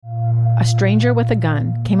a stranger with a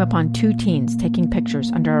gun came upon 2 teens taking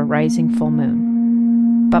pictures under a rising full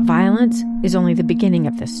moon. But violence is only the beginning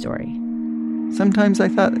of this story. Sometimes I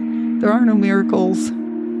thought, there are no miracles.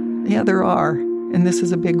 Yeah, there are, and this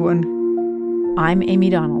is a big one. I'm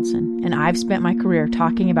Amy Donaldson, and I've spent my career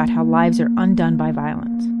talking about how lives are undone by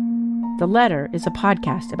violence. The Letter is a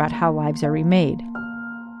podcast about how lives are remade.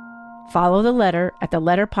 Follow The Letter at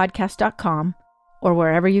theletterpodcast.com or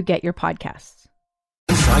wherever you get your podcasts.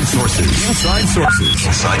 Inside Sources,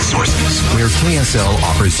 where KSL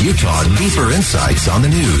offers Utah deeper insights on the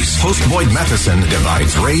news. Host Boyd Matheson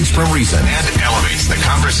divides rage from reason and elevates the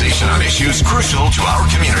conversation on issues crucial to our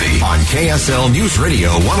community. On KSL News Radio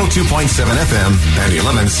 102.7 FM and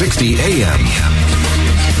 1160 AM.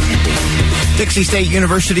 Dixie State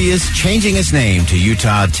University is changing its name to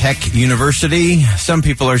Utah Tech University. Some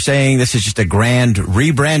people are saying this is just a grand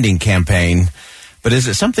rebranding campaign. But is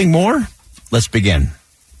it something more? Let's begin.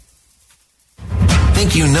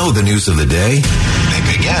 Think you know the news of the day?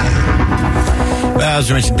 Think again. Well,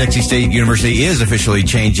 as I mentioned, Dixie State University is officially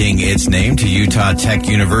changing its name to Utah Tech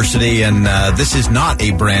University, and this is not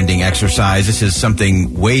a branding exercise. This is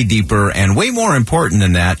something way deeper and way more important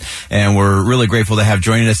than that, and we're really grateful to have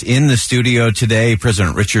joining us in the studio today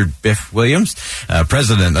President Richard Biff Williams,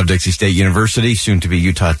 President of Dixie State University, soon to be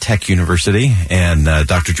Utah Tech University, and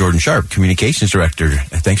Dr. Jordan Sharp, Communications Director.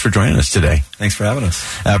 Thanks for joining us today. Thanks for having us.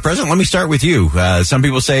 President, let me start with you. Some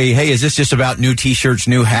people say, hey, is this just about new T-shirts,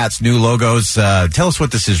 new hats, new logos? Tell us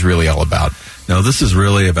what this is really all about. No, this is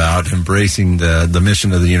really about embracing the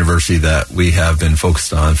mission of the university that we have been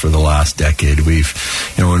focused on for the last decade.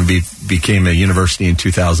 When we became a university in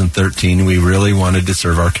 2013, we really wanted to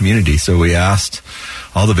serve our community. So we asked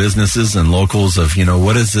all the businesses and locals of,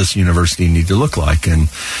 what does this university need to look like? And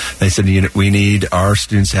they said, we need our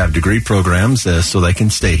students to have degree programs so they can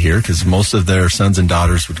stay here, because most of their sons and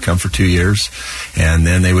daughters would come for 2 years and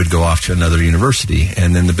then they would go off to another university.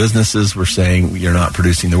 And then the businesses were saying, you're not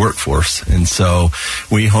producing the workforce. And so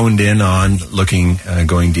we honed in on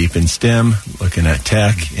going deep in STEM, looking at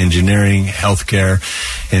tech, engineering, healthcare.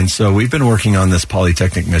 And so we've been working on this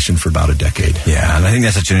Polytechnic mission for about a decade. Yeah, and I think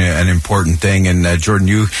that's such an important thing. And Jordan,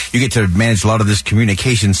 you get to manage a lot of this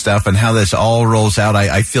communication stuff and how this all rolls out.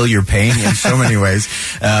 I feel your pain in so many ways.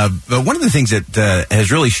 But one of the things that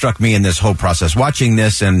has really struck me in this whole process, watching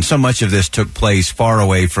this, and so much of this took place far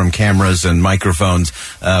away from cameras and microphones,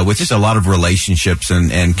 with just a lot of relationships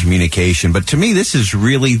and communication. But to me, this is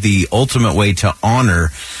really the ultimate way to honor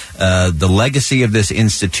the legacy of this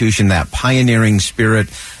institution, that pioneering spirit.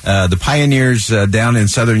 The pioneers down in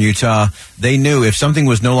southern Utah, they knew if something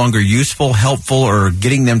was no longer useful, helpful, or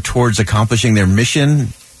getting them towards accomplishing their mission,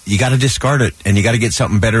 you got to discard it, and you got to get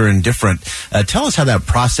something better and different. Tell us how that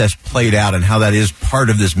process played out and how that is part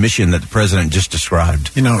of this mission that the president just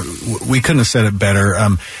described. We couldn't have said it better.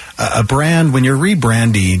 A brand, when you're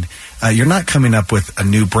rebranding, you're not coming up with a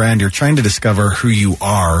new brand. You're trying to discover who you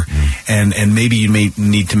are, and maybe you may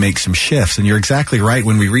need to make some shifts. And you're exactly right.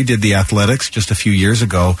 When we redid the athletics just a few years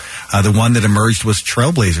ago, the one that emerged was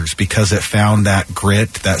Trailblazers, because it found that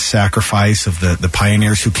grit, that sacrifice of the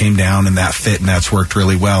pioneers who came down, and that fit, and that's worked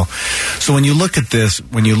really well. So when you look at this,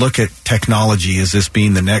 when you look at technology as this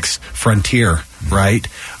being the next frontier, right,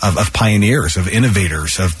 of pioneers, of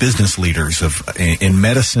innovators, of business leaders, in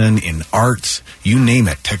medicine, in arts, you name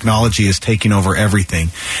it. Technology is taking over everything.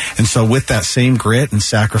 And so with that same grit and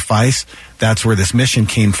sacrifice, that's where this mission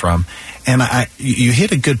came from. And you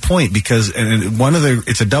hit a good point, because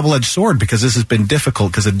it's a double-edged sword, because this has been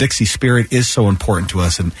difficult, because the Dixie spirit is so important to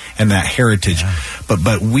us, and that heritage. Yeah.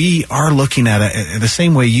 But we are looking at it the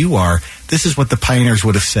same way you are. This is what the pioneers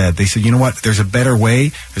would have said. They said, you know what, there's a better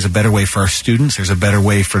way. There's a better way for our students. There's a better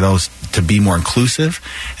way for those to be more inclusive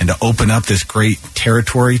and to open up this great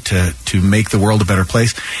territory to make the world a better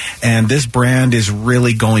place. And this brand is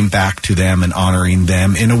really going back to them and honoring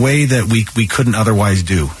them in a way that we couldn't otherwise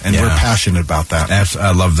do. And we're passionate about that.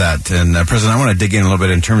 I love that. And President, I want to dig in a little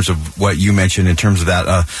bit in terms of what you mentioned in terms of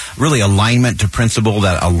that really alignment to principle,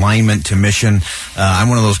 that alignment to mission. I'm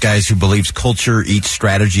one of those guys who believes culture eats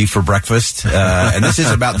strategy for breakfast. And this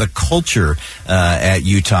is about the culture at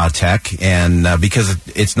Utah Tech. And because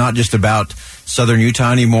it's not just about Southern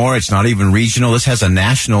Utah anymore, it's not even regional. This has a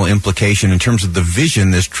national implication in terms of the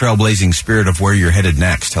vision, this trailblazing spirit of where you're headed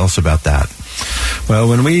next. Tell us about that. Well,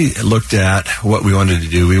 when we looked at what we wanted to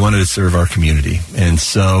do, we wanted to serve our community. And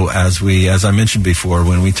so as I mentioned before,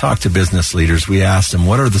 when we talked to business leaders, we asked them,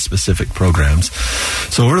 what are the specific programs?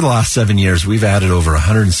 So over the last 7 years, we've added over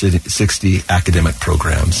 160 academic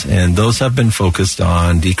programs, and those have been focused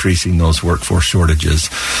on decreasing those workforce shortages.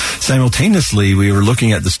 Simultaneously, we were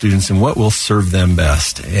looking at the students and what will serve them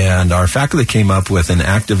best. And our faculty came up with an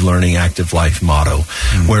active learning, active life motto,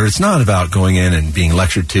 where it's not about going in and being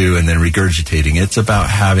lectured to and then regurgitating. It's about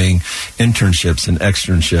having internships and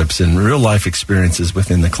externships and real life experiences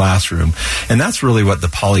within the classroom. And that's really what the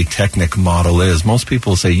Polytechnic model is. Most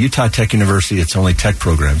people say Utah Tech University, it's only tech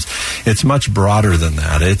programs. It's much broader than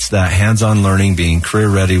that. It's that hands-on learning, being career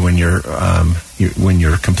ready when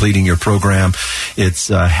you're completing your program. It's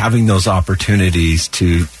having those opportunities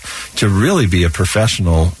to really be a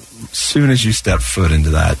professional soon as you step foot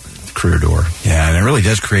into that career door. Yeah, and it really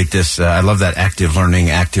does create this, I love that active learning,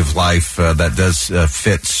 active life, that does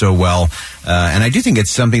fit so well. And I do think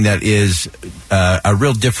it's something that is a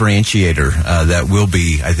real differentiator that will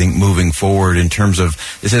be, I think, moving forward in terms of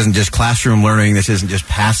this isn't just classroom learning, this isn't just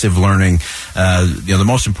passive learning. The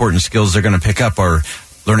most important skills they're going to pick up are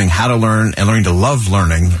learning how to learn and learning to love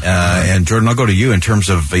learning. And Jordan, I'll go to you in terms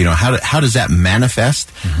of, how does that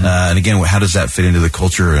manifest? And again, how does that fit into the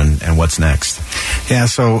culture and what's next? Yeah,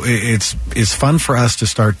 so it's fun for us to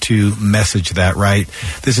start to message that, right?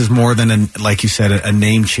 This is more than, like you said, a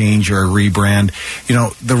name change or a rebrand.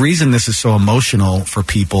 The reason this is so emotional for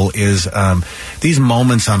people is these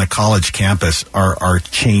moments on a college campus are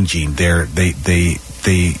changing.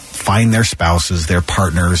 They find their spouses, their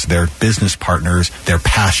partners, their business partners, their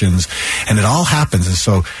passions, and it all happens. And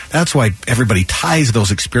so that's why everybody ties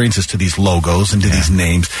those experiences to these logos and to these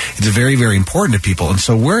names. It's very, very important to people. And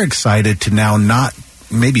so we're excited to now not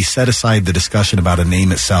maybe set aside the discussion about a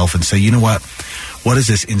name itself and say, you know what? What is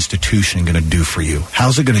this institution going to do for you?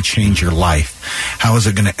 How's it going to change your life? How is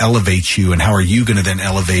it going to elevate you? And how are you going to then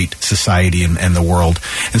elevate society and the world?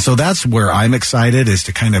 And so that's where I'm excited, is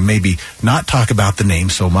to kind of maybe not talk about the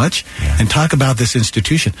name so much and talk about this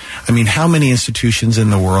institution. I mean, how many institutions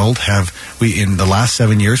in the world have we, in the last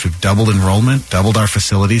 7 years, we've doubled enrollment, doubled our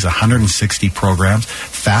facilities, 160 programs,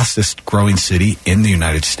 fastest growing city in the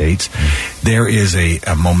United States. There is a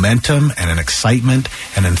momentum and an excitement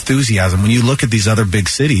and enthusiasm. When you look at these other big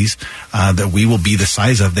cities that we will be the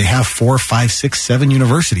size of, they have 4, 5, 6, 7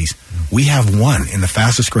 universities. We have one in the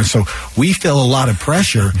fastest growing. So we feel a lot of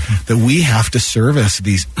pressure that we have to service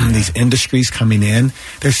these industries coming in.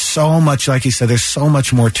 There's so much, like you said, there's so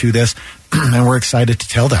much more to this, and we're excited to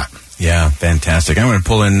tell that. Yeah, fantastic. I'm going to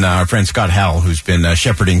pull in our friend Scott Howell, who's been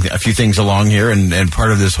shepherding a few things along here and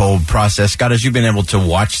part of this whole process. Scott, as you've been able to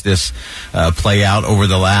watch this play out over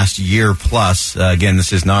the last year plus, again,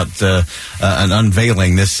 this is not an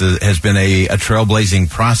unveiling. This has been a trailblazing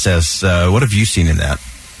process. What have you seen in that?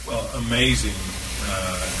 Well, amazing,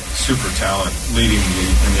 super talent leading the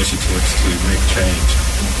initiatives to make change.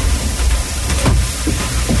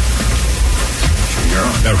 You're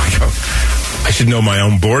on. There we go. I should know my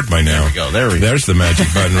own board by now. There we go. There's the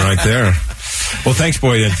magic button right there. Well, thanks,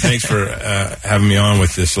 Boyd, and thanks for having me on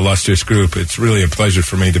with this illustrious group. It's really a pleasure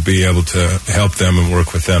for me to be able to help them and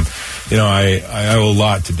work with them. I owe a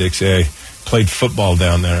lot to Dixie. I played football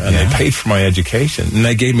down there, and they paid for my education, and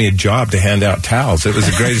they gave me a job to hand out towels. It was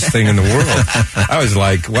the greatest thing in the world. I was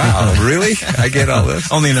like, wow, really? I get all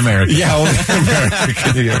this? Only in America. Yeah, only in America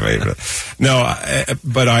can you get away with it. No,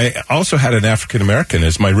 but I also had an African-American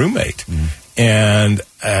as my roommate. And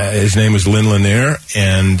his name was Lynn Lanier,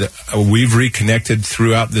 and we've reconnected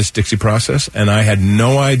throughout this Dixie process, and I had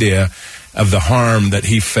no idea of the harm that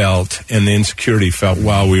he felt and the insecurity he felt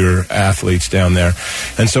while we were athletes down there.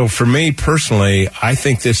 And so for me personally, I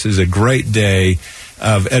think this is a great day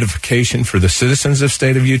of edification for the citizens of the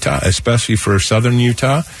state of Utah, especially for southern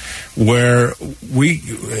Utah, where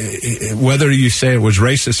whether you say it was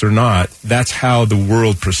racist or not, that's how the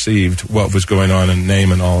world perceived what was going on in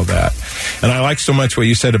name and all of that. And I like so much what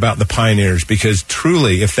you said about the pioneers, because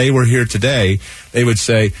truly, if they were here today, they would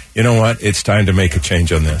say, you know what, it's time to make a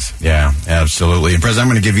change on this. Yeah, absolutely. And President,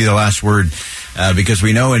 I'm going to give you the last word. Because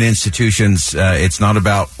we know in institutions, it's not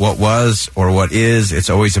about what was or what is. It's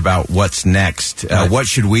always about what's next. What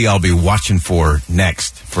should we all be watching for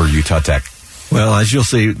next for Utah Tech? Well, as you'll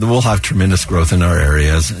see, we'll have tremendous growth in our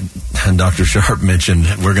areas. and Dr. Sharp mentioned,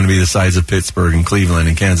 we're going to be the size of Pittsburgh and Cleveland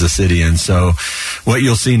and Kansas City. And so what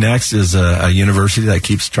you'll see next is a university that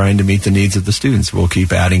keeps trying to meet the needs of the students. We'll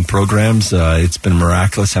keep adding programs. It's been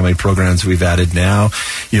miraculous how many programs we've added now.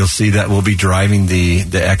 You'll see that we'll be driving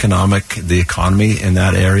the economy in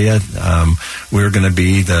that area. We're going to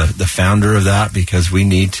be the founder of that because we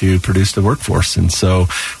need to produce the workforce. And so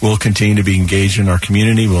we'll continue to be engaged in our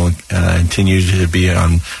community. We'll continue to be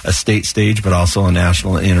on a state stage, but also a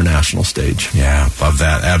national and international stage. Yeah, love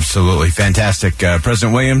that. Absolutely. Fantastic.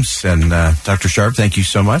 President Williams and Dr. Sharp, thank you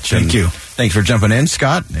so much. Thank you. Thanks for jumping in,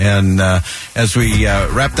 Scott. And as we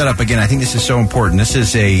wrap that up again, I think this is so important. This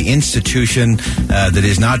is a institution that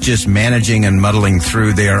is not just managing and muddling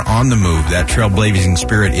through. They are on the move. That trailblazing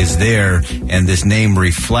spirit is there, and this name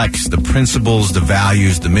reflects the principles, the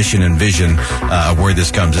values, the mission and vision of where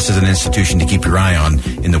this comes. This is an institution to keep your eye on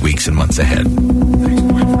in the weeks and months ahead. Thanks,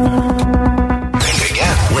 Boyd. Think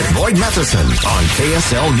Again with Boyd Matheson on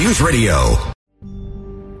KSL News Radio.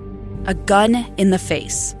 A gun in the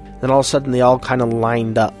face. Then all of a sudden they all kind of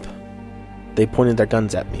lined up. They pointed their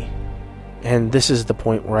guns at me. And this is the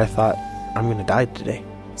point where I thought, I'm going to die today.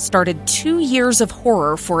 Started 2 years of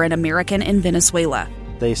horror for an American in Venezuela.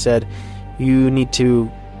 They said, you need to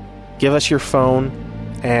give us your phone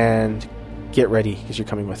and get ready because you're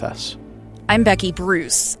coming with us. I'm Becky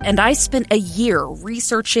Bruce, and I spent a year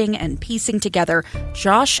researching and piecing together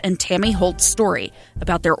Josh and Tammy Holt's story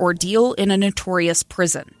about their ordeal in a notorious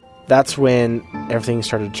prison. That's when everything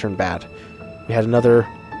started to turn bad. We had another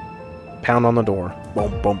pound on the door.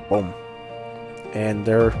 Boom, boom, boom. And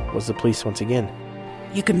there was the police once again.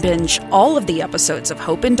 You can binge all of the episodes of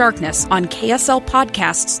Hope in Darkness on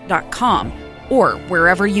KSLPodcasts.com or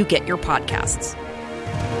wherever you get your podcasts.